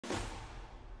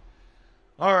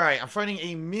Alright, I'm fighting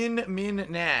a Min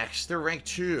next. They're rank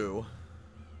 2.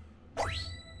 The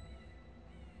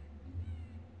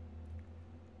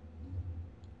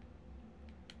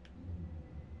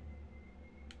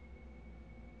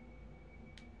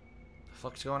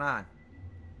fuck's going on?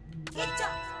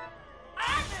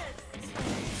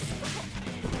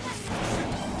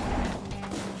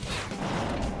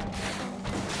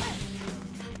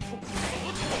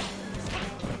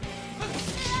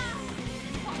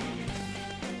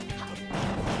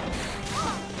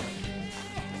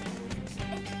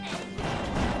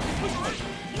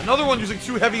 Another one using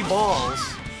 2 heavy balls.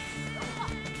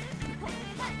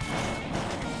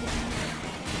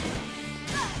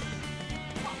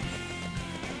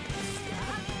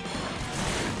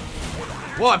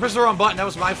 Whoa, I pressed the wrong button. That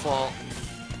was my fault.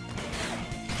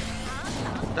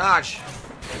 Dodge.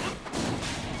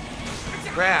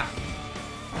 Grab.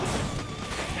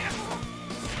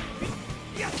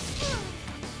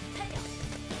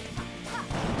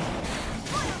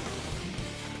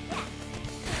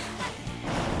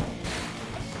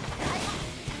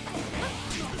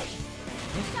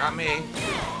 Got me.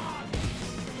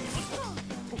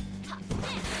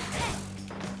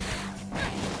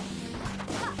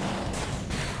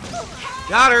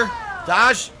 Got her.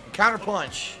 Dodge. Counter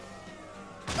punch.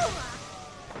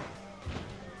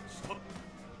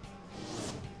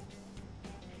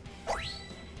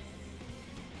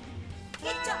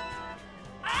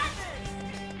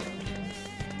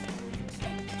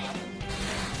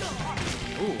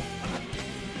 Ooh.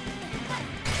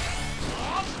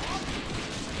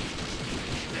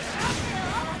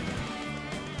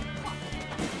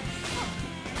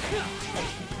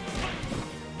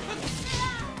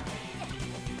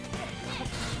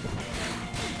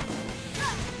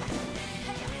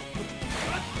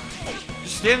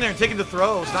 Just standing there and taking the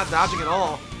throws, not dodging at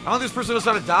all. I don't think this person knows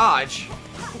how to dodge.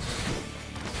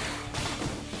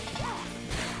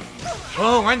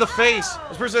 Oh, right in the face.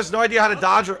 This person has no idea how to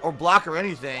dodge or block or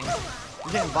anything.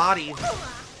 He's getting bodied.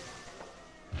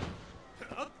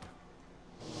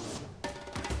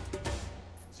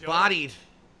 Bodied.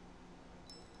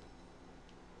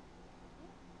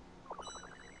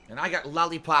 And I got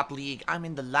Lollipop League. I'm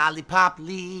in the Lollipop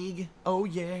League. Oh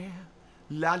yeah.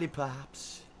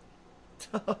 Lollipops.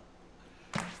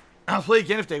 I'll play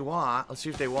again if they want. Let's see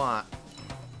if they want.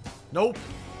 Nope.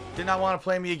 Did not want to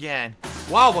play me again.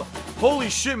 Wow, but holy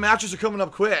shit, matches are coming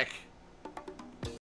up quick.